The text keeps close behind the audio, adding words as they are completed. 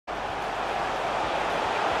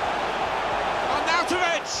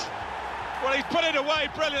it! Well, he's put it away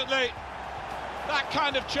brilliantly. That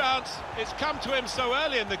kind of chance, it's come to him so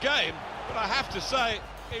early in the game, but I have to say,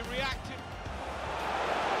 he reacted.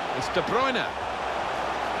 It's De Bruyne.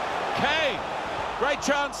 Kane. Great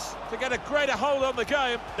chance to get a greater hold on the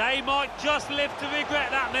game. They might just live to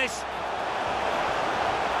regret that miss.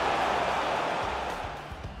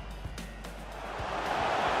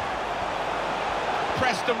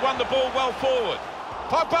 Preston won the ball well forward.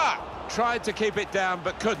 Pogba tried to keep it down,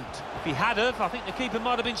 but couldn't. If he had have, I think the keeper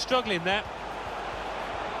might have been struggling there.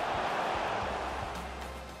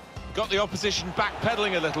 Got the opposition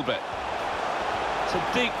backpedaling a little bit. It's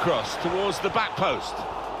a deep cross towards the back post.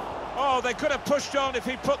 Oh, they could have pushed on if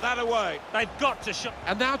he put that away. They've got to shut.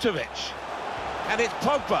 Arnautovic. And it's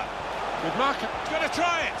Pogba with Marco. He's going to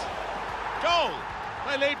try it. Goal.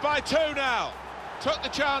 They lead by 2 now. Took the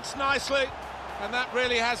chance nicely, and that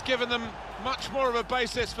really has given them much more of a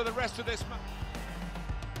basis for the rest of this match.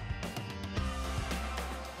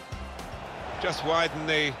 Just widen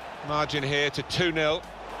the margin here to 2-0.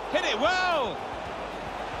 Hit it well!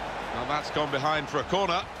 Well, that's gone behind for a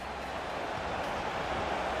corner.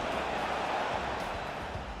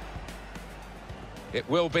 It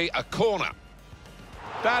will be a corner.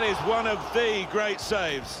 That is one of the great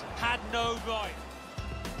saves. Had no right.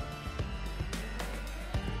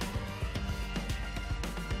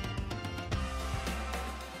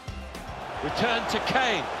 Return to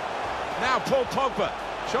Kane. Now Paul Pogba.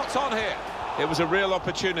 Shots on here. It was a real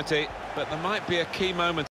opportunity, but there might be a key moment.